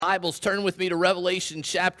Bibles, turn with me to Revelation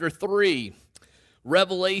chapter 3.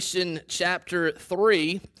 Revelation chapter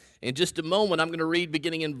 3. In just a moment, I'm going to read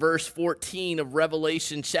beginning in verse 14 of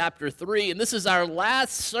Revelation chapter 3. And this is our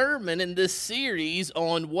last sermon in this series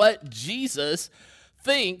on what Jesus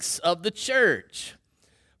thinks of the church.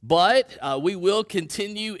 But we will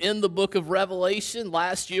continue in the book of Revelation.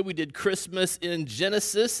 Last year we did Christmas in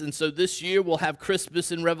Genesis, and so this year we'll have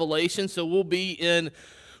Christmas in Revelation. So we'll be in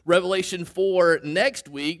Revelation 4 next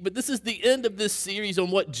week, but this is the end of this series on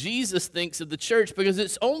what Jesus thinks of the church, because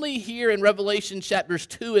it's only here in Revelation chapters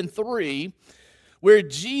 2 and 3 where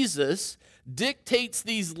Jesus dictates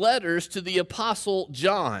these letters to the Apostle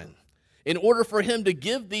John in order for him to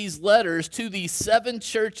give these letters to these 7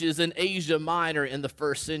 churches in Asia Minor in the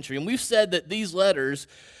first century. And we've said that these letters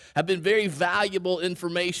have been very valuable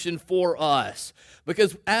information for us,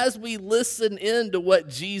 because as we listen into what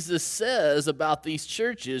Jesus says about these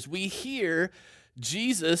churches, we hear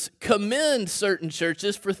Jesus commend certain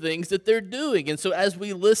churches for things that they're doing. And so as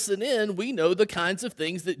we listen in, we know the kinds of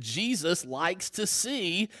things that Jesus likes to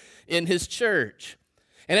see in his church.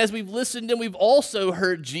 And as we've listened in, we've also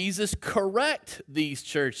heard Jesus correct these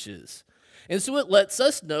churches. And so it lets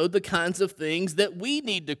us know the kinds of things that we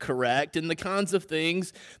need to correct and the kinds of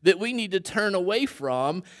things that we need to turn away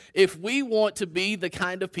from if we want to be the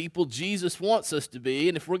kind of people Jesus wants us to be,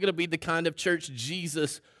 and if we're going to be the kind of church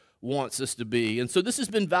Jesus wants us to be. And so this has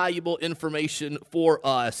been valuable information for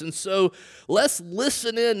us. And so let's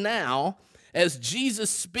listen in now as Jesus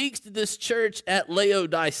speaks to this church at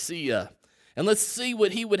Laodicea. And let's see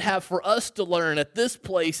what he would have for us to learn at this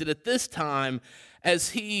place and at this time as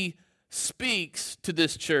he speaks to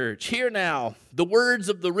this church. Hear now the words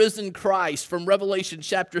of the risen Christ from Revelation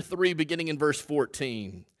chapter 3, beginning in verse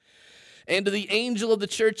 14. And to the angel of the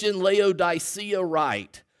church in Laodicea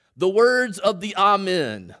write, the words of the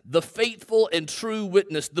Amen, the faithful and true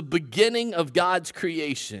witness, the beginning of God's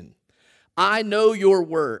creation. I know your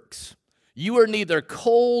works. You are neither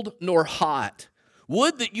cold nor hot.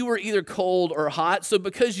 Would that you were either cold or hot, so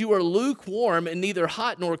because you are lukewarm and neither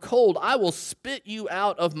hot nor cold, I will spit you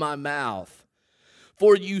out of my mouth.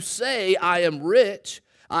 For you say, I am rich,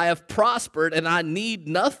 I have prospered, and I need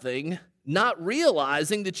nothing, not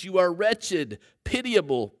realizing that you are wretched,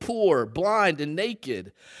 pitiable, poor, blind, and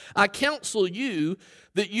naked. I counsel you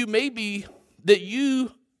that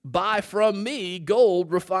you buy from me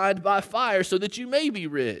gold refined by fire, so that you may be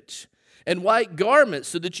rich, and white garments,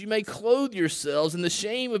 so that you may clothe yourselves, and the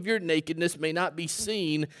shame of your nakedness may not be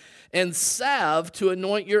seen, and salve to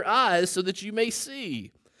anoint your eyes, so that you may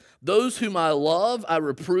see. Those whom I love, I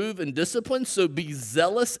reprove and discipline, so be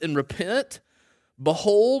zealous and repent.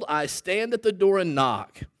 Behold, I stand at the door and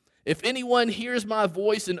knock. If anyone hears my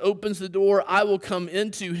voice and opens the door, I will come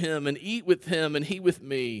into him and eat with him, and he with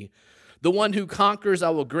me. The one who conquers,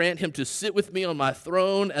 I will grant him to sit with me on my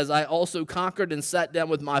throne, as I also conquered and sat down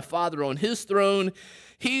with my Father on his throne.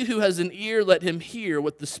 He who has an ear, let him hear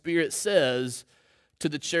what the Spirit says to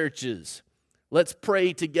the churches. Let's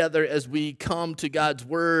pray together as we come to God's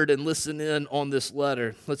word and listen in on this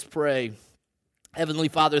letter. Let's pray. Heavenly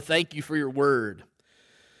Father, thank you for your word.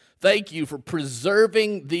 Thank you for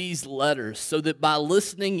preserving these letters so that by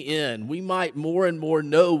listening in, we might more and more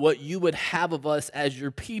know what you would have of us as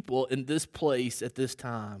your people in this place at this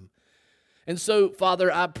time. And so,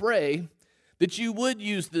 Father, I pray that you would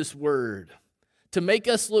use this word to make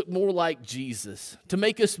us look more like Jesus, to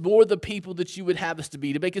make us more the people that you would have us to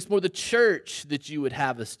be, to make us more the church that you would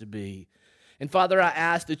have us to be. And Father, I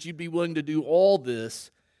ask that you'd be willing to do all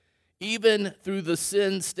this even through the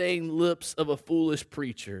sin-stained lips of a foolish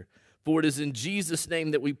preacher. For it is in Jesus' name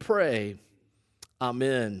that we pray.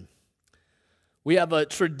 Amen. We have a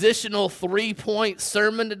traditional 3-point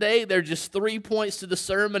sermon today. There are just 3 points to the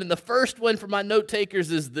sermon. And the first one for my note takers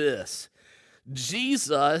is this: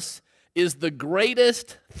 Jesus is the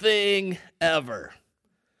greatest thing ever.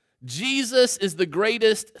 Jesus is the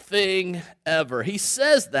greatest thing ever. He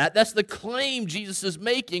says that. That's the claim Jesus is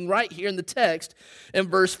making right here in the text in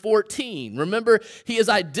verse 14. Remember, he has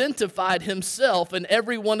identified himself in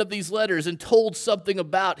every one of these letters and told something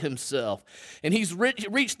about himself. And he's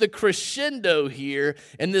reached the crescendo here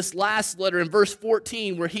in this last letter in verse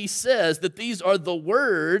 14, where he says that these are the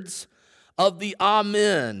words of the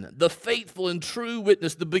Amen, the faithful and true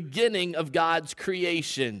witness, the beginning of God's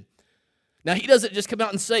creation. Now, he doesn't just come out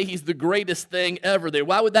and say he's the greatest thing ever there.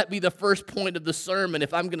 Why would that be the first point of the sermon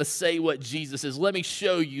if I'm going to say what Jesus is? Let me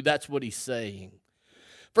show you that's what he's saying.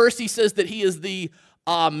 First, he says that he is the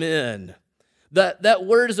Amen. That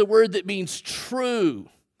word is a word that means true.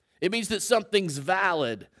 It means that something's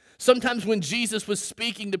valid. Sometimes when Jesus was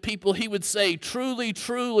speaking to people, he would say, truly,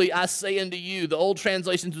 truly, I say unto you. The old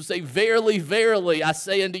translations would say, verily, verily, I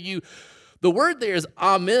say unto you. The word there is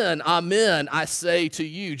amen, amen, I say to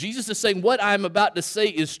you. Jesus is saying what I'm about to say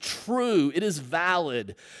is true, it is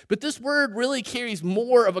valid. But this word really carries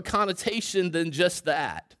more of a connotation than just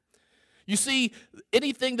that. You see,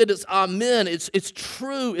 anything that is amen, it's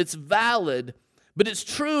true, it's valid, but it's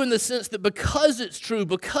true in the sense that because it's true,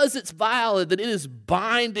 because it's valid, that it is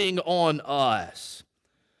binding on us.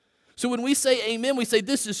 So when we say amen, we say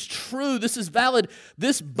this is true, this is valid,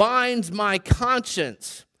 this binds my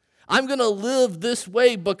conscience. I'm going to live this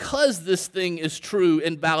way because this thing is true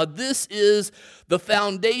and valid. This is the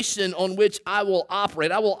foundation on which I will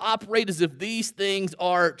operate. I will operate as if these things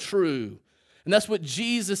are true. And that's what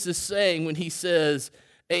Jesus is saying when he says,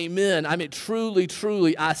 amen. I mean, truly,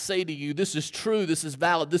 truly, I say to you, this is true, this is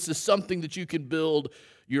valid, this is something that you can build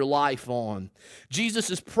your life on. Jesus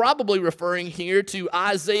is probably referring here to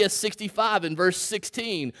Isaiah 65 in verse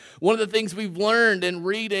 16. One of the things we've learned in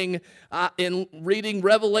reading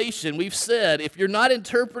Revelation, we've said, if you're not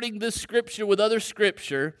interpreting this scripture with other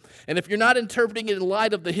scripture, and if you're not interpreting it in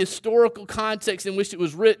light of the historical context in which it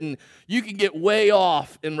was written, you can get way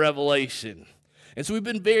off in Revelation. And so we've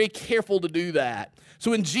been very careful to do that.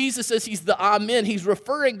 So when Jesus says he's the Amen, he's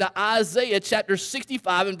referring to Isaiah chapter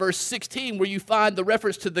 65 and verse 16, where you find the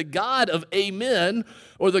reference to the God of Amen,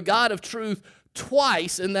 or the God of truth,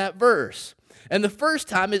 twice in that verse. And the first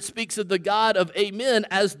time it speaks of the God of Amen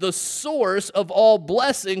as the source of all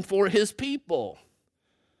blessing for his people.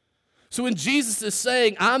 So when Jesus is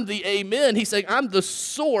saying, I'm the Amen, he's saying, I'm the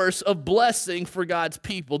source of blessing for God's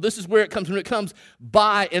people. This is where it comes, when it comes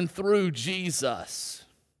by and through Jesus.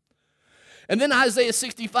 And then Isaiah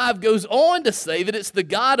 65 goes on to say that it's the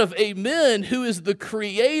God of Amen who is the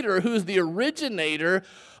creator, who is the originator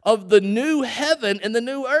of the new heaven and the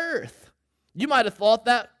new earth. You might have thought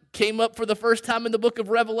that came up for the first time in the book of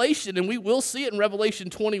Revelation, and we will see it in Revelation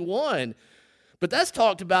 21. But that's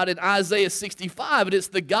talked about in Isaiah 65, and it's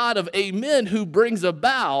the God of Amen who brings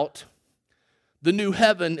about the new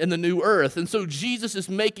heaven and the new earth. And so Jesus is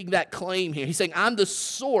making that claim here. He's saying, I'm the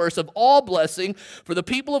source of all blessing for the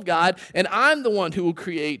people of God, and I'm the one who will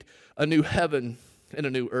create a new heaven and a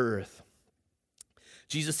new earth.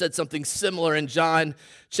 Jesus said something similar in John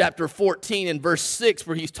chapter 14 and verse 6,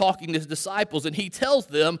 where he's talking to his disciples, and he tells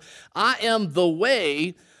them, I am the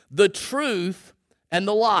way, the truth, and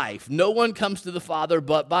the life. No one comes to the Father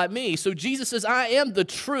but by me. So Jesus says, I am the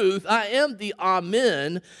truth, I am the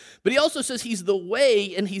Amen, but he also says he's the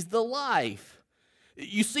way and he's the life.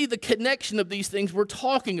 You see the connection of these things we're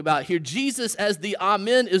talking about here. Jesus as the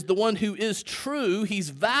Amen is the one who is true, he's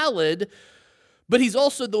valid, but he's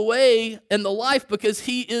also the way and the life because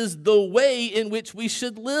he is the way in which we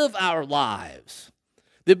should live our lives.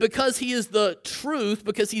 That because he is the truth,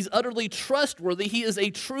 because he's utterly trustworthy, he is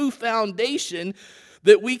a true foundation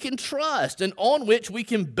that we can trust and on which we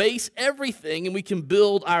can base everything and we can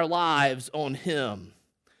build our lives on him.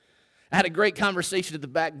 I had a great conversation at the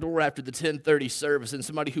back door after the 10:30 service, and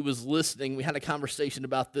somebody who was listening, we had a conversation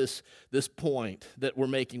about this point that we're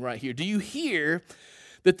making right here. Do you hear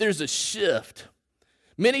that there's a shift?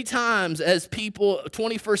 Many times as people,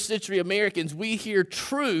 21st century Americans, we hear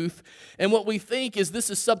truth, and what we think is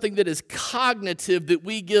this is something that is cognitive that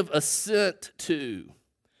we give assent to.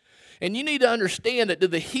 And you need to understand that to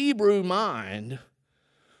the Hebrew mind,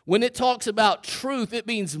 when it talks about truth, it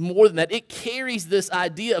means more than that. It carries this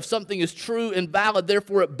idea of something is true and valid,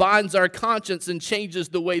 therefore it binds our conscience and changes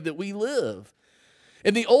the way that we live.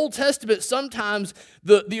 In the Old Testament, sometimes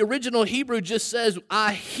the original Hebrew just says,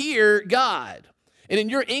 I hear God. And in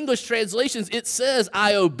your English translations, it says,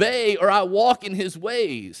 I obey or I walk in his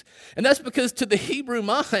ways. And that's because to the Hebrew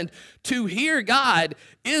mind, to hear God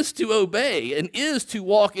is to obey and is to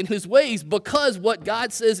walk in his ways because what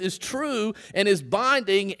God says is true and is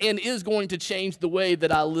binding and is going to change the way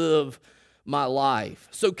that I live my life.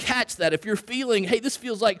 So catch that. If you're feeling, hey, this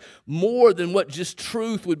feels like more than what just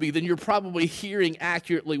truth would be, then you're probably hearing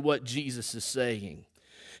accurately what Jesus is saying.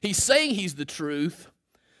 He's saying he's the truth,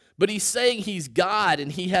 but he's saying he's God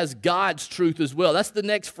and he has God's truth as well. That's the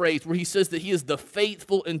next phrase where he says that he is the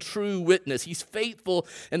faithful and true witness. He's faithful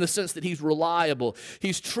in the sense that he's reliable.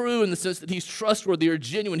 He's true in the sense that he's trustworthy or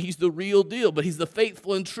genuine. He's the real deal, but he's the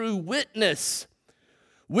faithful and true witness.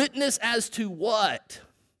 Witness as to what?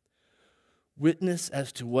 Witness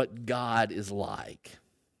as to what God is like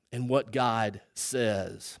and what God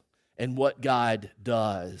says and what God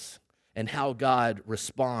does and how God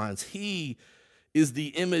responds. He is the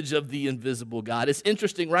image of the invisible God. It's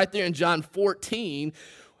interesting right there in John 14,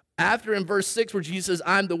 After in verse 6 where Jesus says,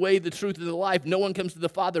 I'm the way, the truth, and the life, no one comes to the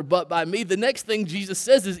Father but by me, the next thing Jesus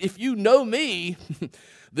says is, if you know me,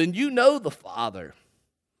 then you know the Father.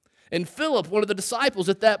 And Philip, one of the disciples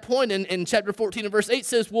at that point in chapter 14 and verse 8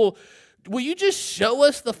 says, well, will you just show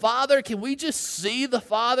us the Father? Can we just see the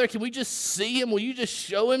Father? Can we just see him? Will you just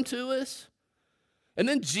show him to us? And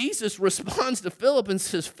then Jesus responds to Philip and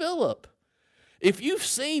says, Philip, if you've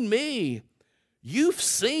seen me, you've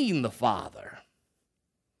seen the Father.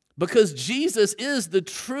 Because Jesus is the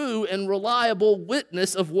true and reliable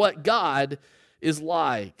witness of what God is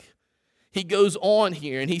like. He goes on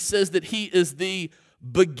here and he says that he is the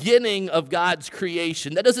beginning of God's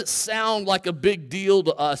creation. That doesn't sound like a big deal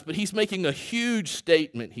to us, but he's making a huge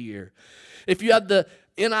statement here. If you have the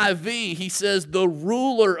NIV, he says the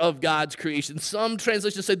ruler of God's creation. Some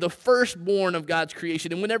translations say the firstborn of God's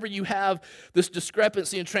creation. And whenever you have this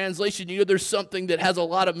discrepancy in translation, you know there's something that has a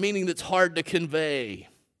lot of meaning that's hard to convey.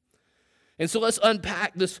 And so let's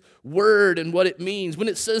unpack this word and what it means. When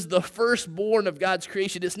it says the firstborn of God's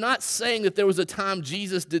creation, it's not saying that there was a time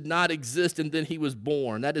Jesus did not exist and then he was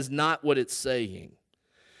born. That is not what it's saying.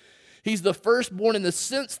 He's the firstborn in the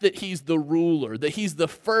sense that he's the ruler, that he's the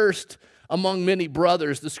first among many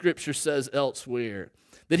brothers, the scripture says elsewhere.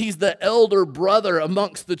 That he's the elder brother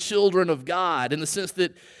amongst the children of God in the sense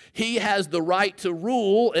that he has the right to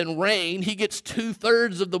rule and reign. He gets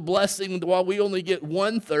 2/3 of the blessing while we only get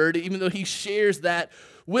 1/3, even though he shares that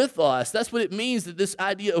with us. That's what it means, that this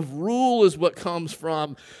idea of rule is what comes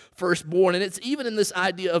from firstborn. And it's even in this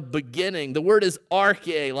idea of beginning. The word is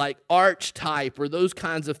arche, like archetype, or those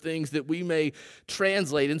kinds of things that we may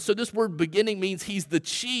translate. And so this word beginning means he's the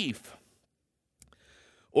chief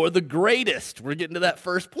or the greatest. We're getting to that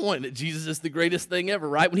first point, that Jesus is the greatest thing ever,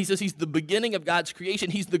 right? When he says he's the beginning of God's creation,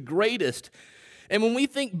 he's the greatest. And when we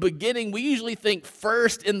think beginning, we usually think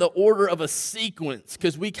first in the order of a sequence,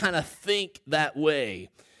 because we kind of think that way,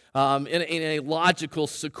 in a logical,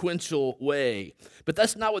 sequential way. But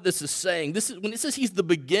that's not what this is saying. When it says he's the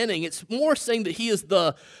beginning, it's more saying that he is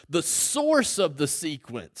the source of the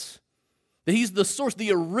sequence, that he's the source,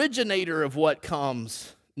 the originator of what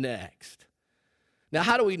comes next. Now,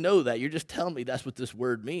 how do we know that? You're just telling me that's what this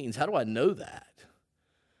word means. How do I know that?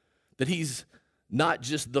 That he's not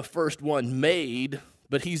just the first one made,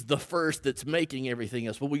 but he's the first that's making everything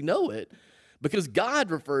else. Well, we know it because God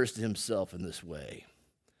refers to himself in this way.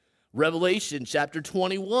 Revelation chapter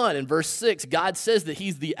 21 and verse 6, God says that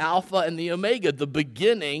he's the Alpha and the Omega, the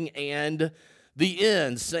beginning and the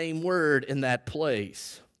end. Same word in that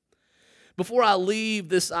place. Before I leave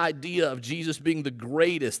this idea of Jesus being the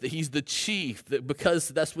greatest, that he's the chief, because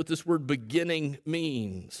that's what this word beginning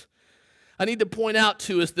means, I need to point out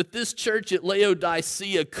to us that this church at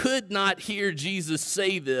Laodicea could not hear Jesus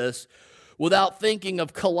say this without thinking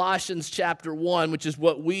of Colossians chapter 1, which is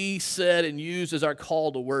what we said and used as our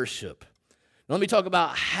call to worship. Now, let me talk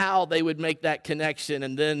about how they would make that connection,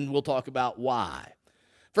 and then we'll talk about why.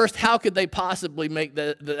 First, how could they possibly make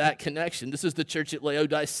that connection? This is the church at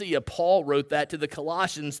Laodicea. Paul wrote that to the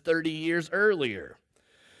Colossians 30 years earlier.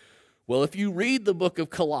 Well, if you read the book of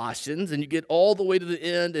Colossians and you get all the way to the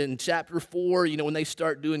end in chapter 4, when they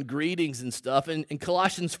start doing greetings and stuff, in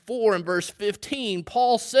Colossians 4 and verse 15,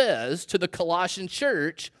 Paul says to the Colossian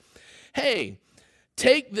church, hey,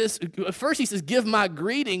 take this. First he says, give my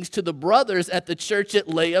greetings to the brothers at the church at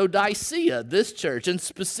Laodicea, this church, and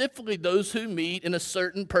specifically those who meet in a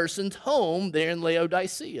certain person's home there in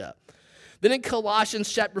Laodicea. Then in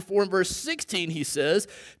Colossians chapter 4 and verse 16, he says,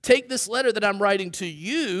 take this letter that I'm writing to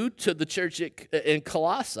you, to the church in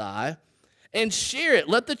Colossae, and share it.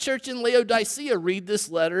 Let the church in Laodicea read this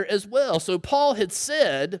letter as well. So Paul had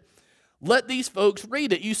said, let these folks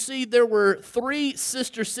read it. You see, there were 3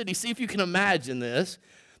 sister cities. See if you can imagine this.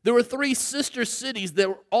 There were 3 sister cities that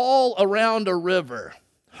were all around a river.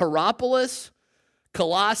 Hierapolis,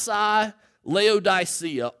 Colossae,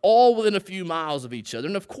 Laodicea, all within a few miles of each other.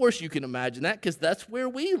 And of course you can imagine that because that's where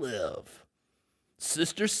we live.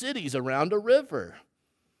 Sister cities around a river.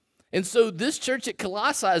 And so this church at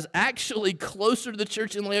Colossae is actually closer to the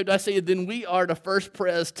church in Laodicea than we are to First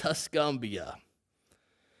Pres Tuscumbia.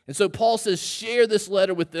 And so Paul says, share this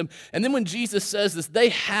letter with them. And then when Jesus says this, they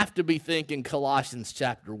have to be thinking Colossians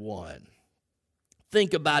chapter 1.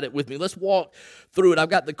 Think about it with me. Let's walk through it. I've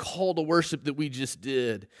got the call to worship that we just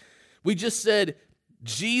did. We just said,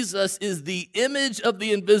 Jesus is the image of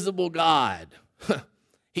the invisible God.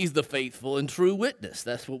 He's the faithful and true witness.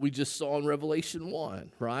 That's what we just saw in Revelation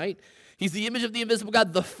 1, right? He's the image of the invisible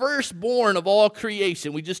God, the firstborn of all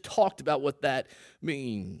creation. We just talked about what that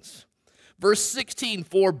means. Verse 16,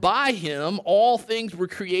 for by him all things were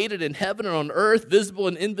created in heaven and on earth, visible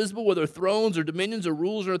and invisible, whether thrones or dominions or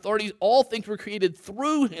rulers or authorities. All things were created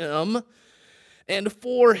through him and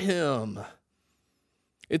for him.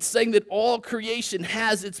 It's saying that all creation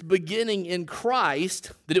has its beginning in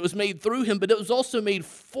Christ, that it was made through him, but it was also made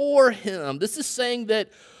for him. This is saying that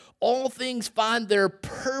all things find their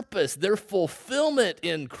purpose, their fulfillment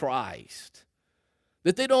in Christ.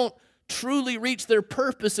 That they don't truly reach their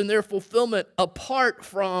purpose and their fulfillment apart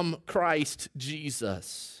from Christ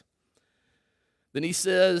Jesus. Then he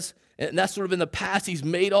says, and that's sort of in the past, he's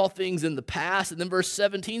made all things in the past. And then verse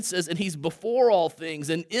 17 says, and he's before all things,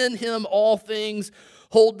 and in him all things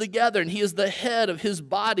hold together. And he is the head of his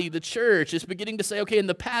body, the church. It's beginning to say, okay, in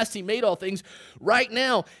the past he made all things. Right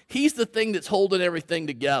now, he's the thing that's holding everything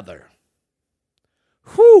together.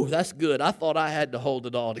 Whew, that's good. I thought I had to hold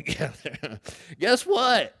it all together. Guess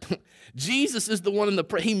what? Jesus is the one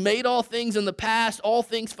he made all things in the past. All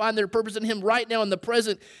things find their purpose in him right now in the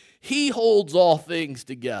present. He holds all things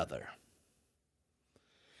together.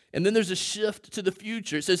 And then there's a shift to the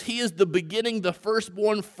future. It says he is the beginning, the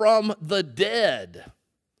firstborn from the dead.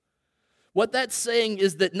 What that's saying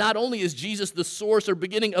is that not only is Jesus the source or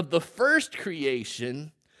beginning of the first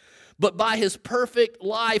creation, but by his perfect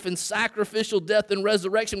life and sacrificial death and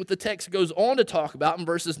resurrection, what the text goes on to talk about in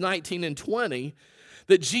verses 19 and 20,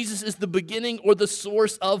 that Jesus is the beginning or the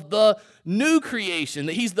source of the new creation,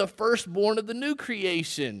 that he's the firstborn of the new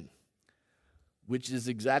creation, which is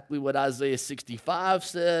exactly what Isaiah 65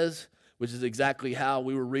 says, which is exactly how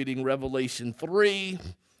we were reading Revelation 3.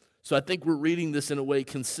 So I think we're reading this in a way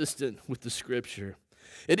consistent with the Scripture.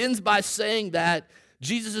 It ends by saying that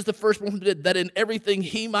Jesus is the firstborn from the dead, that in everything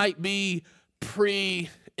he might be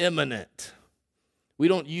preeminent. We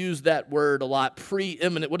don't use that word a lot,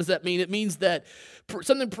 preeminent. What does that mean? It means that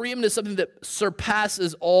something preeminent is something that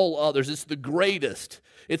surpasses all others. It's the greatest.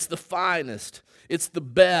 It's the finest. It's the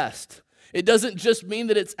best. It doesn't just mean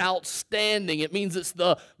that it's outstanding. It means it's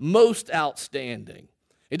the most outstanding.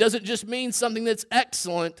 It doesn't just mean something that's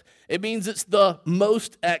excellent. It means it's the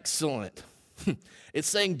most excellent. It's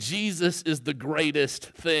saying Jesus is the greatest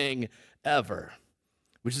thing ever,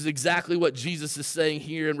 which is exactly what Jesus is saying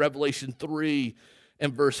here in Revelation 3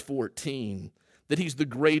 and verse 14, that he's the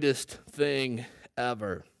greatest thing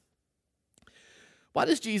ever. Why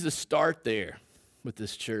does Jesus start there with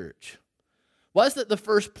this church? Why is that the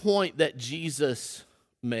first point that Jesus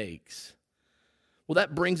makes? Well,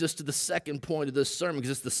 that brings us to the second point of this sermon,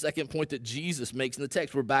 because it's the second point that Jesus makes in the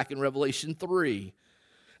text. We're back in Revelation 3.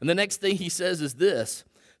 And the next thing he says is this: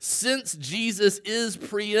 since Jesus is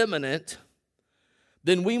preeminent,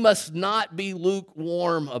 then we must not be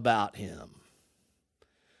lukewarm about him.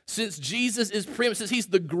 Since Jesus is preeminent, since he's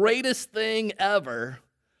the greatest thing ever,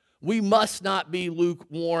 we must not be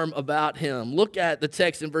lukewarm about him. Look at the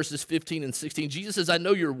text in verses 15 and 16. Jesus says, I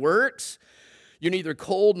know your works. You're neither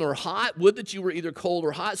cold nor hot. Would that you were either cold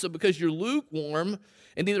or hot. So because you're lukewarm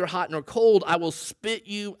and neither hot nor cold, I will spit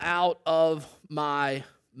you out of my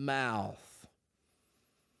mouth.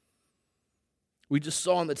 We just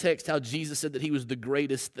saw in the text how Jesus said that he was the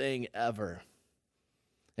greatest thing ever.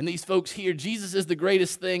 And these folks hear Jesus is the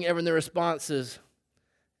greatest thing ever, and their response is,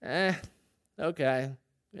 okay,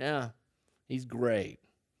 yeah, he's great.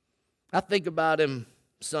 I think about him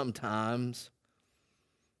sometimes.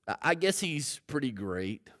 I guess he's pretty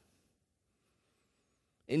great.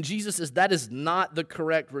 And Jesus says that is not the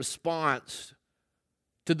correct response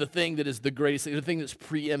to the thing that is the greatest thing, the thing that's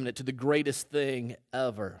preeminent, to the greatest thing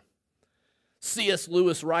ever. C.S.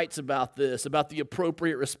 Lewis writes about this, about the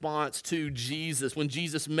appropriate response to Jesus when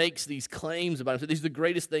Jesus makes these claims about him. He's the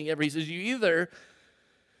greatest thing ever. He says you either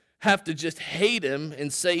have to just hate him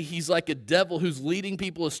and say he's like a devil who's leading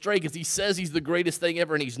people astray because he says he's the greatest thing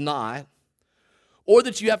ever and he's not, or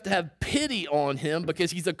that you have to have pity on him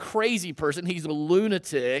because he's a crazy person, he's a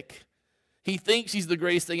lunatic, he thinks he's the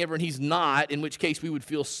greatest thing ever and he's not, in which case we would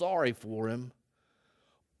feel sorry for him.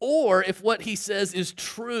 Or if what he says is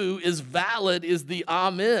true, is valid, is the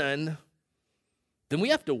amen, then we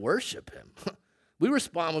have to worship him. We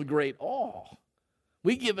respond with great awe.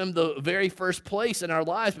 We give him the very first place in our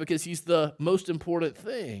lives because he's the most important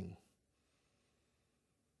thing.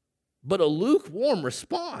 But a lukewarm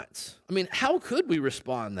response, I mean, how could we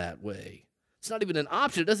respond that way? It's not even an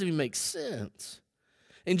option. It doesn't even make sense.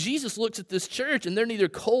 And Jesus looks at this church and they're neither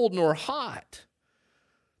cold nor hot.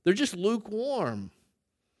 They're just lukewarm.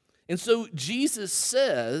 And so Jesus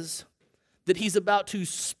says that he's about to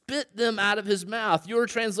spit them out of his mouth. Your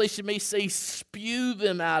translation may say spew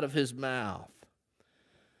them out of his mouth.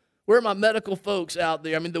 Where are my medical folks out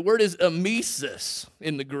there? I mean, the word is emesis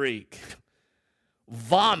in the Greek.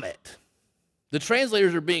 Vomit. The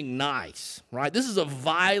translators are being nice, right? This is a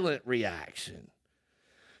violent reaction.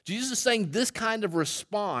 Jesus is saying this kind of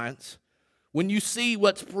response, when you see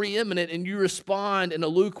what's preeminent and you respond in a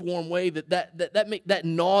lukewarm way, that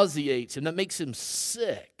nauseates him, that makes him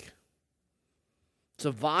sick. It's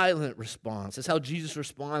a violent response. That's how Jesus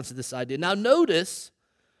responds to this idea. Now notice,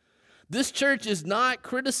 this church is not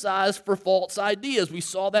criticized for false ideas. We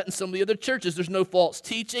saw that in some of the other churches. There's no false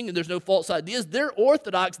teaching and there's no false ideas. They're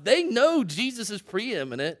orthodox. They know Jesus is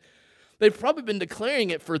preeminent. They've probably been declaring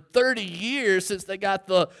it for 30 years since they got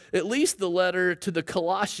at least the letter to the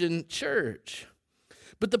Colossian church.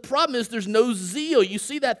 But the problem is there's no zeal. You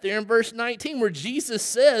see that there in verse 19 where Jesus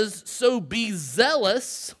says, so be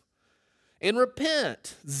zealous and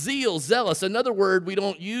repent. Zeal, zealous, another word we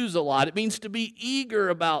don't use a lot. It means to be eager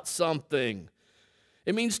about something.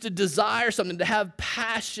 It means to desire something, to have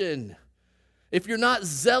passion. If you're not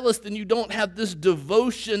zealous, then you don't have this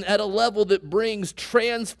devotion at a level that brings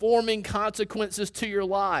transforming consequences to your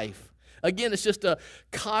life. Again, it's just a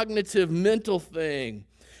cognitive, mental thing.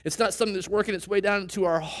 It's not something that's working its way down into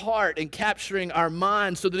our heart and capturing our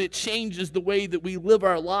mind so that it changes the way that we live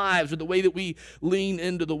our lives or the way that we lean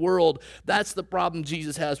into the world. That's the problem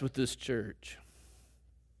Jesus has with this church.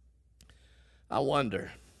 I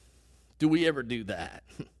wonder, do we ever do that?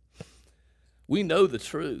 We know the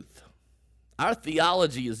truth. Our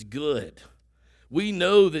theology is good. We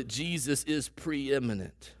know that Jesus is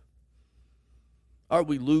preeminent. Are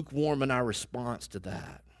we lukewarm in our response to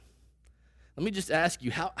that? Let me just ask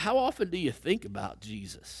you, how often do you think about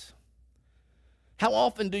Jesus? How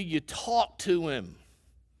often do you talk to him?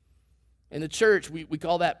 In the church, we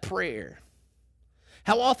call that prayer.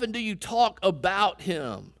 How often do you talk about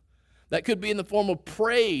him? That could be in the form of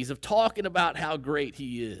praise, of talking about how great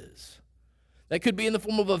he is. That could be in the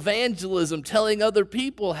form of evangelism, telling other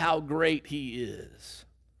people how great he is.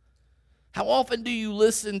 How often do you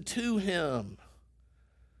listen to him?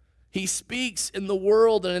 He speaks in the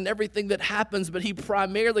world and in everything that happens, but he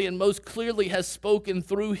primarily and most clearly has spoken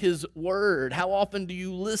through his word. How often do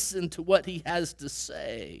you listen to what he has to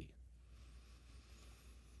say?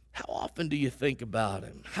 How often do you think about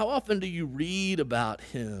him? How often do you read about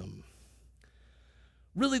him?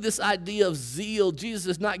 Really, this idea of zeal, Jesus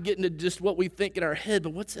is not getting to just what we think in our head,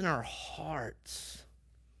 but what's in our hearts.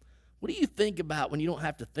 What do you think about when you don't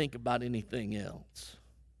have to think about anything else?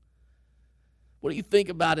 What do you think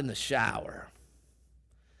about in the shower?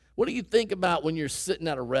 What do you think about when you're sitting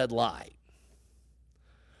at a red light?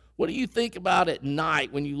 What do you think about at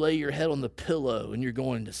night when you lay your head on the pillow and you're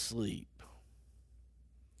going to sleep?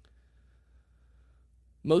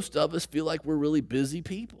 Most of us feel like we're really busy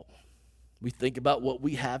people. We think about what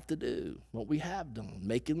we have to do, what we have done,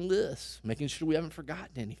 making lists, making sure we haven't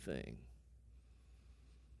forgotten anything.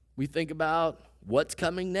 We think about what's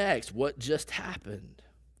coming next, what just happened.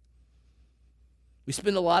 We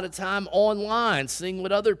spend a lot of time online seeing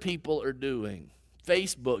what other people are doing,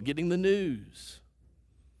 Facebook, getting the news.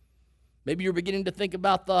 Maybe you're beginning to think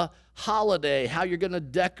about the holiday, how you're going to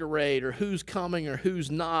decorate, or who's coming or who's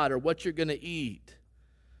not, or what you're going to eat.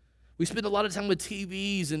 We spend a lot of time with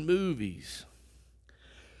TVs and movies.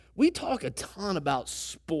 We talk a ton about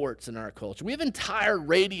sports in our culture. We have entire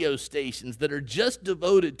radio stations that are just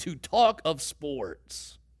devoted to talk of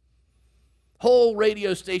sports. Whole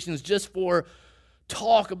radio stations just for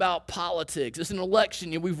talk about politics. It's an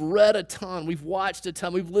election year. We've read a ton. We've watched a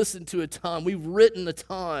ton. We've listened to a ton. We've written a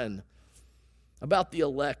ton about the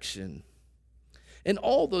election. And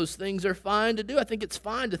all those things are fine to do. I think it's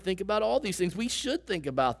fine to think about all these things. We should think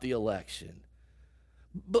about the election.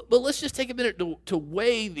 But let's just take a minute to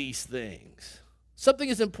weigh these things.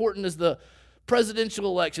 Something as important as the presidential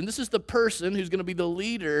election. This is the person who's going to be the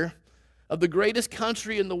leader of the greatest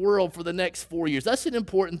country in the world for the next 4 years. That's an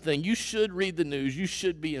important thing. You should read the news. You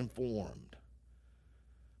should be informed.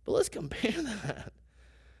 But let's compare that.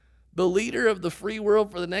 The leader of the free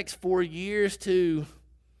world for the next 4 years to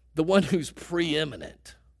the one who's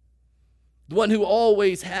preeminent, the one who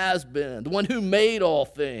always has been, the one who made all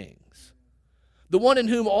things, the one in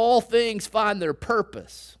whom all things find their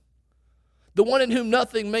purpose, the one in whom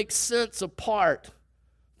nothing makes sense apart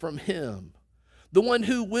from him. The one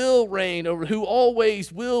who will reign over, who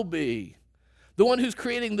always will be. The one who's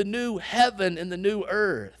creating the new heaven and the new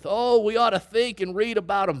earth. Oh, we ought to think and read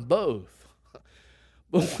about them both.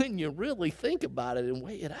 But when you really think about it and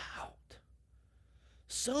weigh it out,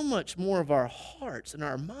 so much more of our hearts and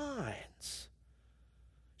our minds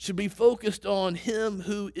should be focused on him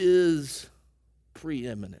who is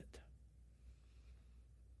preeminent.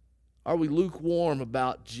 Are we lukewarm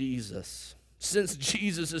about Jesus? Since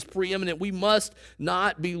Jesus is preeminent, we must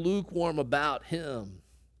not be lukewarm about him.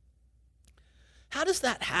 How does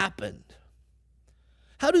that happen?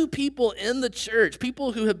 How do people in the church,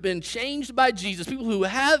 people who have been changed by Jesus, people who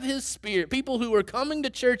have his Spirit, people who are coming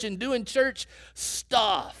to church and doing church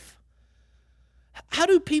stuff, how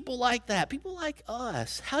do people like that, people like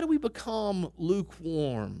us, how do we become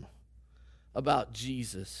lukewarm about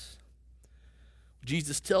Jesus?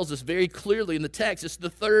 Jesus tells us very clearly in the text. It's the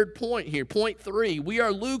third point here. Point 3, we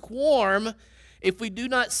are lukewarm if we do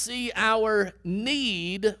not see our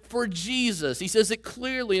need for Jesus. He says it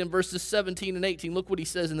clearly in verses 17 and 18. Look what he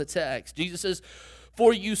says in the text. Jesus says,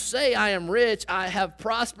 "For you say, I am rich, I have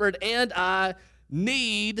prospered, and I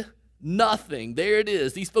need nothing." There it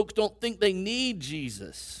is. These folks don't think they need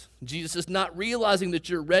Jesus. Jesus is not realizing that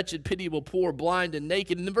you're wretched, pitiable, poor, blind, and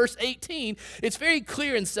naked. And in verse 18, it's very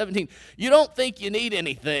clear in 17, you don't think you need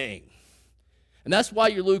anything. And that's why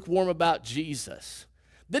you're lukewarm about Jesus.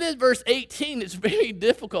 Then in verse 18, it's very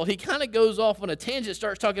difficult. He kind of goes off on a tangent,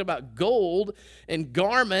 starts talking about gold and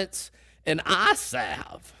garments and eye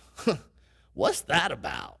salve. What's that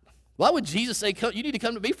about? Why would Jesus say, you need to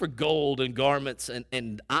come to me for gold and garments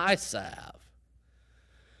and eye salve?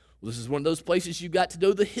 Well, this is one of those places you've got to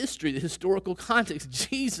know the history, the historical context.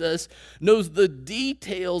 Jesus knows the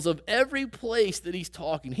details of every place that he's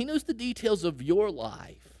talking. He knows the details of your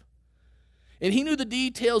life. And he knew the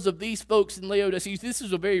details of these folks in Laodicea. This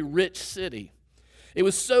was a very rich city. It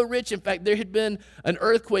was so rich, in fact, there had been an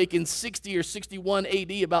earthquake in 60 or 61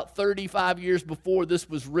 AD, about 35 years before this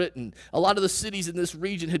was written. A lot of the cities in this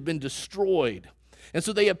region had been destroyed. And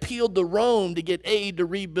so they appealed to Rome to get aid to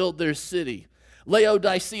rebuild their city.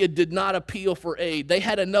 Laodicea did not appeal for aid. They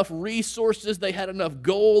had enough resources, they had enough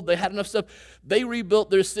gold, they had enough stuff. They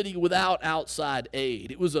rebuilt their city without outside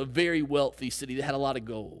aid. It was a very wealthy city that had a lot of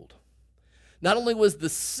gold. Not only was the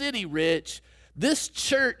city rich, this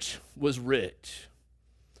church was rich.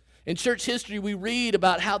 In church history, we read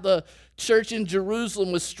about how the church in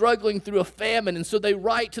Jerusalem was struggling through a famine, and so they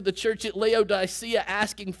write to the church at Laodicea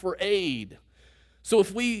asking for aid. So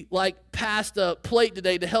if we passed a plate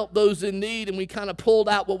today to help those in need and we kind of pulled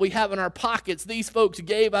out what we have in our pockets, these folks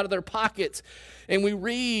gave out of their pockets. And we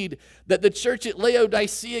read that the church at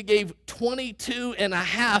Laodicea gave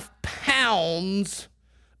 22.5 pounds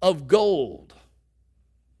of gold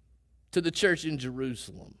to the church in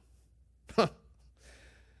Jerusalem.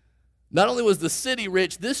 Not only was the city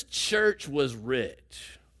rich, this church was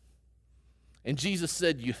rich. And Jesus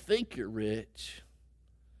said, you think you're rich,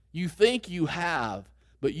 you think you have,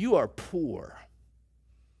 but you are poor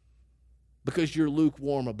because you're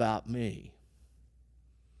lukewarm about me.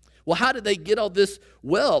 Well, how did they get all this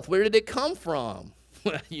wealth? Where did it come from?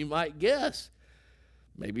 Well, you might guess.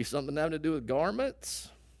 Maybe something having to do with garments.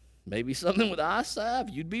 Maybe something with eye salve.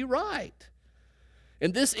 You'd be right.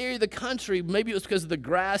 In this area of the country, maybe it was because of the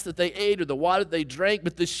grass that they ate or the water that they drank,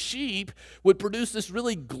 but the sheep would produce this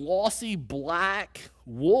really glossy black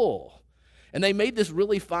wool. And they made this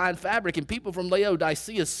really fine fabric, and people from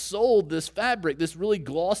Laodicea sold this fabric, this really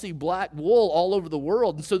glossy black wool, all over the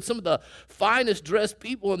world. And so some of the finest dressed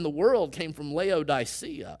people in the world came from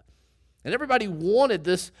Laodicea. And everybody wanted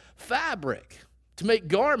this fabric to make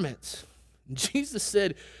garments. And Jesus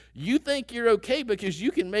said, you think you're okay because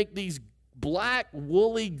you can make these black,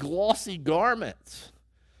 woolly, glossy garments.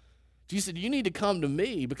 Jesus said, you need to come to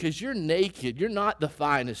me because you're naked. You're not the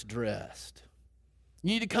finest dressed. You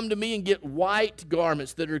need to come to me and get white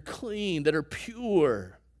garments that are clean, that are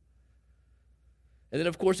pure. And then,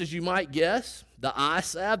 of course, as you might guess, the eye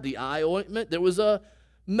salve, the eye ointment, there was a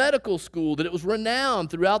medical school that it was renowned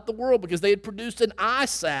throughout the world because they had produced an eye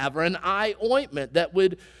salve or an eye ointment that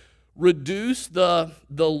would reduce the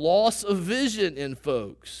loss of vision in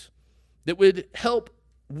folks, that would help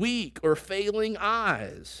weak or failing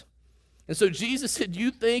eyes. And so Jesus said,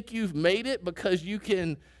 you think you've made it because you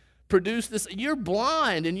can produce this? You're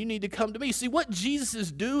blind and you need to come to me. See, what Jesus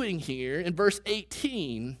is doing here in verse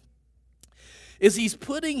 18 is he's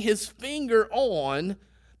putting his finger on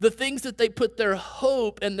the things that they put their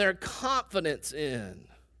hope and their confidence in.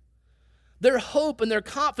 Their hope and their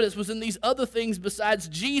confidence was in these other things besides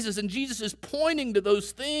Jesus, and Jesus is pointing to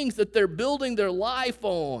those things that they're building their life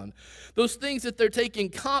on, those things that they're taking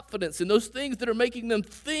confidence in, those things that are making them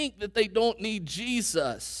think that they don't need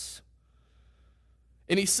Jesus.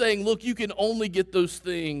 And he's saying, look, you can only get those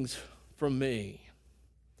things from me.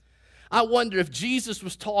 I wonder if Jesus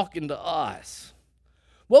was talking to us,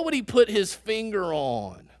 what would he put his finger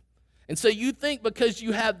on and say, you think because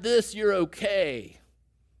you have this, you're okay?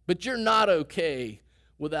 But you're not okay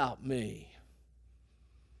without me.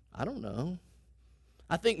 I don't know.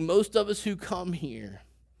 I think most of us who come here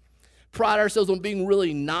pride ourselves on being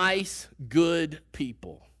really nice, good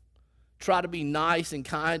people. try to be nice and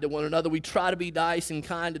kind to one another. We try to be nice and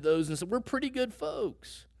kind to those, and so we're pretty good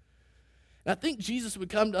folks. And I think Jesus would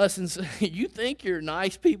come to us and say, you think you're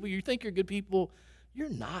nice people, you think you're good people, you're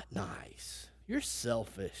not nice. You're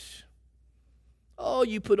selfish. Oh,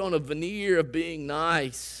 you put on a veneer of being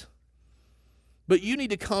nice. But you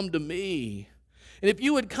need to come to me. And if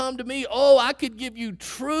you would come to me, I could give you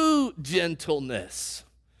true gentleness.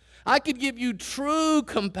 I could give you true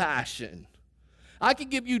compassion. I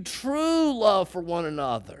could give you true love for one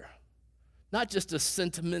another. Not just a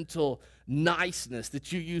sentimental niceness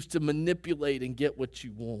that you use to manipulate and get what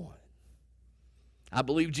you want. I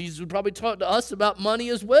believe Jesus would probably talk to us about money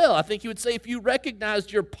as well. I think he would say, if you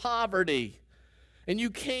recognized your poverty and you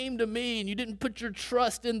came to me and you didn't put your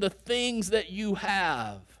trust in the things that you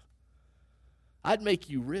have, I'd make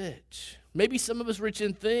you rich. Maybe some of us rich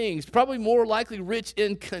in things, probably more likely rich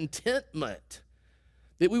in contentment,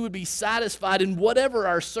 that we would be satisfied in whatever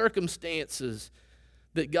our circumstances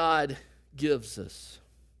that God gives us.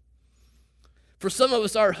 For some of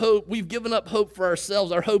us, our hope, we've given up hope for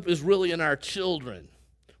ourselves. Our hope is really in our children.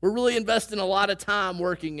 We're really investing a lot of time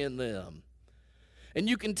working in them. And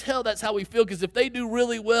you can tell that's how we feel, because if they do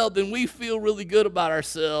really well, then we feel really good about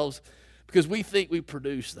ourselves because we think we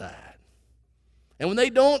produce that. And when they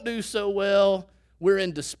don't do so well, we're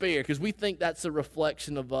in despair because we think that's a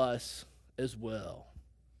reflection of us as well.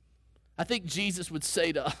 I think Jesus would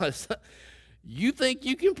say to us, you think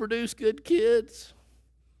you can produce good kids?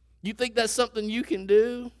 You think that's something you can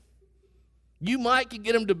do? You might can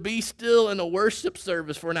get them to be still in a worship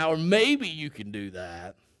service for an hour. Maybe you can do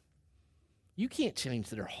that. You can't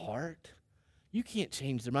change their heart. You can't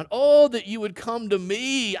change their mind. Oh, that you would come to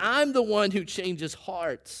me. I'm the one who changes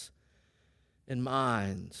hearts and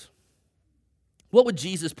minds. What would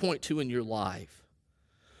Jesus point to in your life?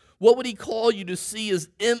 What would he call you to see as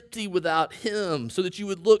empty without him so that you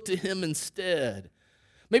would look to him instead?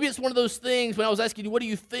 Maybe it's one of those things when I was asking you, what do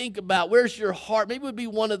you think about? Where's your heart? Maybe it would be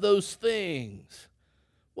one of those things.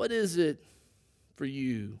 What is it for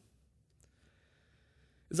you?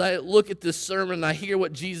 As I look at this sermon and I hear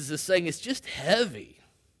what Jesus is saying, it's just heavy.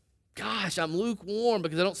 Gosh, I'm lukewarm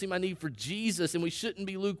because I don't see my need for Jesus, and we shouldn't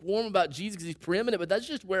be lukewarm about Jesus because he's preeminent, but that's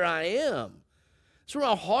just where I am. That's where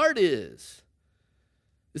my heart is.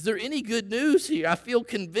 Is there any good news here? I feel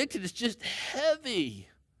convicted. It's just heavy.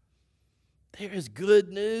 There is good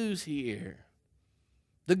news here.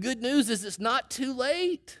 The good news is it's not too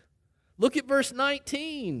late. Look at verse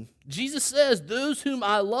 19. Jesus says, those whom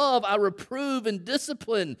I love, I reprove and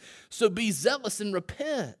discipline, so be zealous and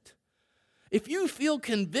repent. If you feel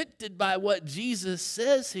convicted by what Jesus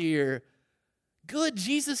says here, good,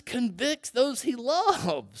 Jesus convicts those he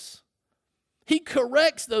loves. He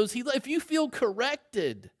corrects those he loves. If you feel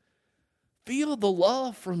corrected, feel the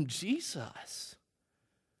love from Jesus.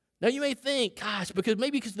 Now you may think, gosh, because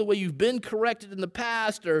of the way you've been corrected in the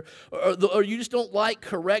past or you just don't like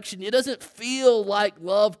correction, it doesn't feel like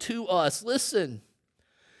love to us. Listen,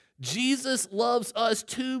 Jesus loves us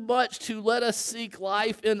too much to let us seek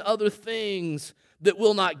life in other things that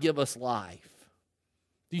will not give us life.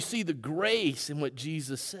 Do you see the grace in what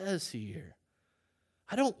Jesus says here?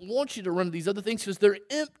 I don't want you to run to these other things because they're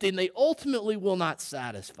empty and they ultimately will not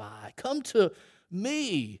satisfy. Come to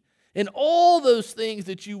me. And all those things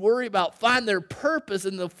that you worry about find their purpose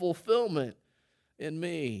and the fulfillment in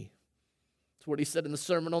me. That's what he said in the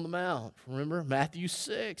Sermon on the Mount. Remember, Matthew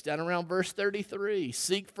 6, down around verse 33.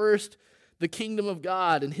 Seek first the kingdom of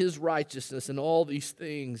God and his righteousness, and all these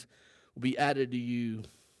things will be added to you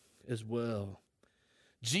as well.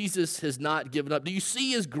 Jesus has not given up. Do you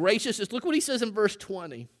see his graciousness? Look what he says in verse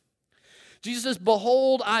 20. Jesus says,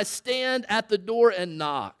 behold, I stand at the door and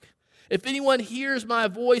knock. If anyone hears my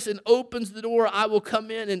voice and opens the door, I will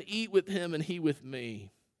come in and eat with him and he with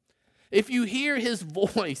me. If you hear his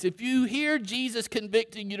voice, if you hear Jesus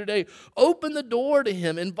convicting you today, open the door to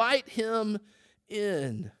him, invite him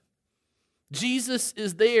in. Jesus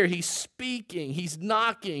is there. He's speaking. He's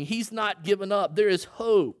knocking. He's not given up. There is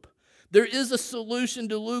hope. There is a solution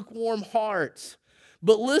to lukewarm hearts.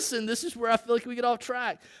 But listen, this is where I feel like we get off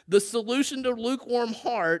track. The solution to lukewarm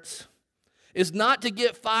hearts is not to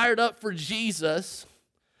get fired up for Jesus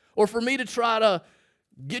or for me to try to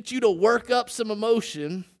get you to work up some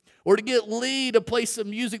emotion or to get Lee to play some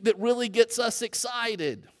music that really gets us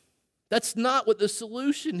excited. That's not what the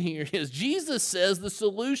solution here is. Jesus says the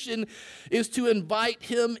solution is to invite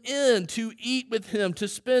him in, to eat with him, to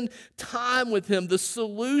spend time with him. The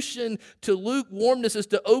solution to lukewarmness is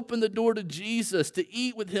to open the door to Jesus, to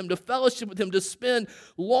eat with him, to fellowship with him, to spend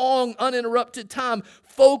long, uninterrupted time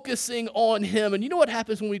focusing on him. And you know what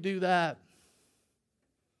happens when we do that?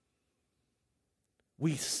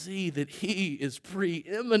 we see that he is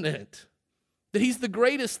preeminent, that he's the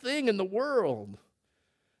greatest thing in the world.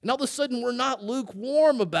 And all of a sudden, we're not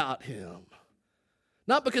lukewarm about him.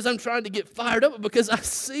 Not because I'm trying to get fired up, but because I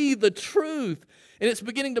see the truth, and it's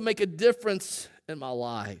beginning to make a difference in my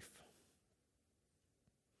life.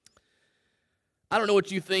 I don't know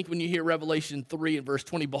what you think when you hear Revelation 3 and verse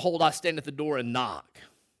 20, behold, I stand at the door and knock.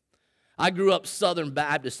 I grew up Southern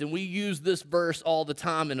Baptist, and we use this verse all the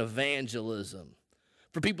time in evangelism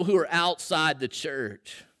for people who are outside the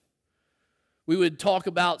church. We would talk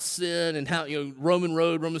about sin and how, Roman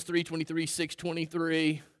road, Romans 3:23,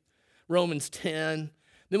 6:23, Romans 10.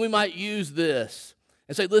 Then we might use this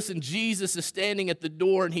and say, listen, Jesus is standing at the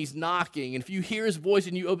door and he's knocking. And if you hear his voice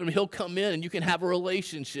and you open him, he'll come in and you can have a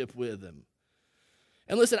relationship with him.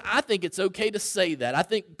 And listen, I think it's okay to say that. I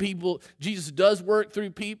think Jesus does work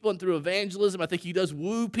through people and through evangelism. I think he does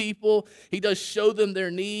woo people. He does show them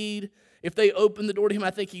their need. If they open the door to him,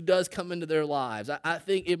 I think he does come into their lives. I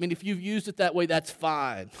think, if you've used it that way, that's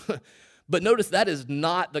fine. But notice that is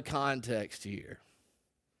not the context here.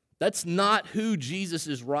 That's not who Jesus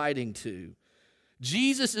is writing to.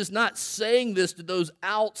 Jesus is not saying this to those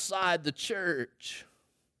outside the church.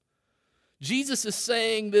 Jesus is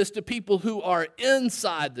saying this to people who are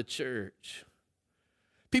inside the church.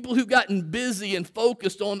 People who've gotten busy and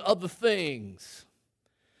focused on other things.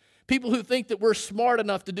 People who think that we're smart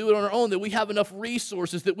enough to do it on our own, that we have enough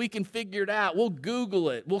resources, that we can figure it out. We'll Google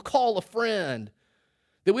it. We'll call a friend.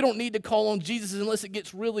 That we don't need to call on Jesus unless it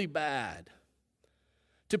gets really bad.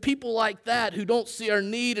 To people like that who don't see our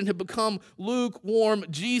need and have become lukewarm,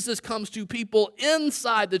 Jesus comes to people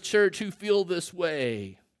inside the church who feel this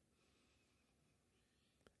way.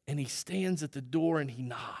 And he stands at the door and he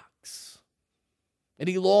knocks. And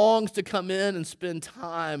he longs to come in and spend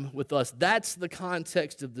time with us. That's the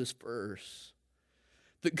context of this verse.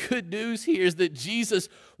 The good news here is that Jesus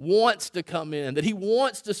wants to come in, that he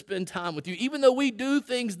wants to spend time with you. Even though we do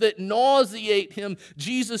things that nauseate him,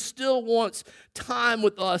 Jesus still wants time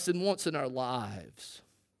with us and wants in our lives.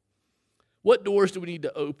 What doors do we need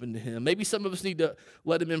to open to him? Maybe some of us need to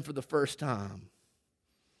let him in for the first time.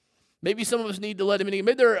 Maybe some of us need to let him in.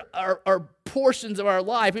 Maybe there are portions of our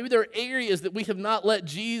life, maybe there are areas that we have not let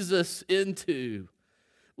Jesus into.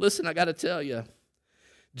 Listen, I got to tell you,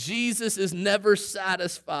 Jesus is never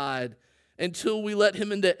satisfied until we let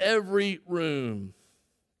him into every room.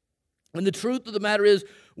 And the truth of the matter is,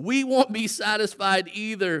 we won't be satisfied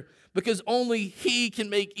either, because only he can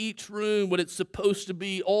make each room what it's supposed to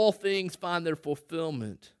be. All things find their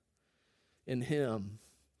fulfillment in him.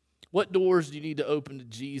 What doors do you need to open to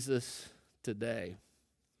Jesus today?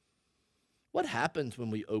 What happens when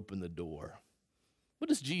we open the door? What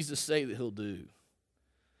does Jesus say that he'll do?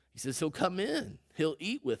 He says he'll come in. He'll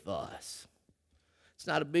eat with us. It's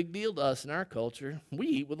not a big deal to us in our culture. We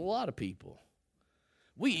eat with a lot of people.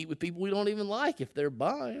 We eat with people we don't even like if they're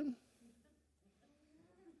buying.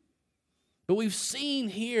 But we've seen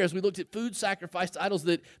here, as we looked at food sacrificed to idols,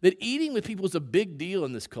 that eating with people is a big deal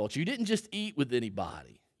in this culture. You didn't just eat with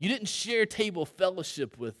anybody. You didn't share table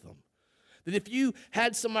fellowship with them. That if you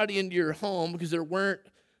had somebody into your home, because there weren't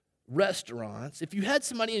restaurants, if you had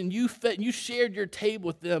somebody and you shared your table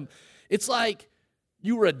with them, it's like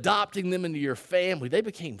you were adopting them into your family. They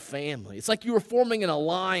became family. It's like you were forming an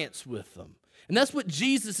alliance with them. And that's what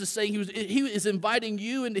Jesus is saying. He is inviting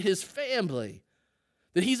you into his family,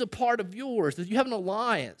 that he's a part of yours, that you have an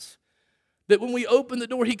alliance, that when we open the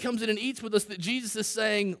door, he comes in and eats with us, that Jesus is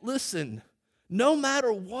saying, listen, no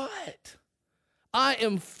matter what, I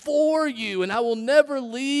am for you, and I will never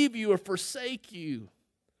leave you or forsake you.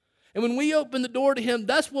 And when we open the door to him,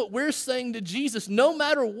 that's what we're saying to Jesus. No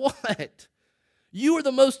matter what, you are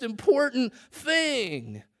the most important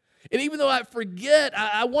thing. And even though I forget,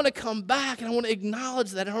 I want to come back and I want to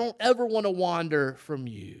acknowledge that. I don't ever want to wander from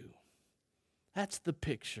you. That's the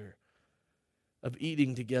picture of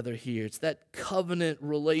eating together here. It's that covenant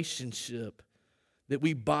relationship that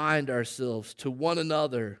we bind ourselves to one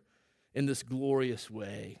another in this glorious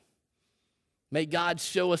way. May God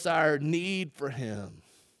show us our need for him.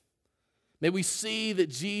 May we see that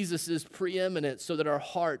Jesus is preeminent so that our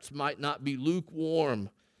hearts might not be lukewarm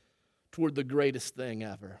toward the greatest thing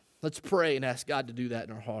ever. Let's pray and ask God to do that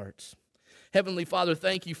in our hearts. Heavenly Father,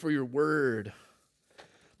 thank you for your word.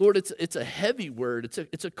 Lord, it's a heavy word.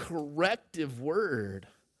 It's a corrective word.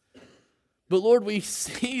 But Lord, we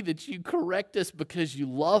see that you correct us because you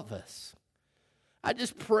love us. I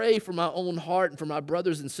just pray for my own heart and for my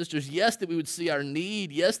brothers and sisters, yes, that we would see our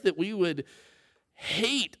need, yes, that we would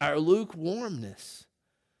hate our lukewarmness.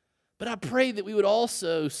 But I pray that we would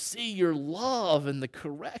also see your love and the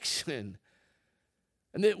correction.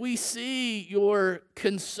 And that we see your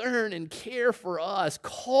concern and care for us,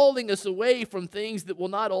 calling us away from things that will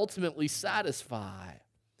not ultimately satisfy.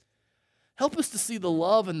 Help us to see the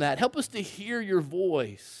love in that. Help us to hear your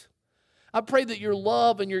voice. I pray that your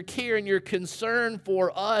love and your care and your concern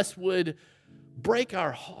for us would break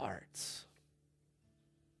our hearts.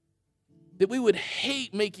 That we would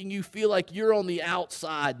hate making you feel like you're on the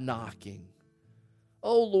outside knocking.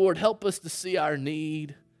 Oh Lord, help us to see our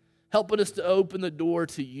need. Helping us to open the door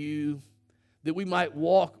to you, that we might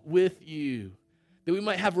walk with you, that we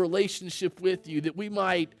might have a relationship with you, that we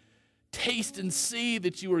might taste and see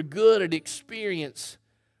that you are good and experience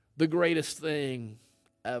the greatest thing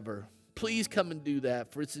ever. Please come and do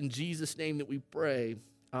that, for it's in Jesus' name that we pray.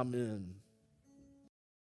 Amen.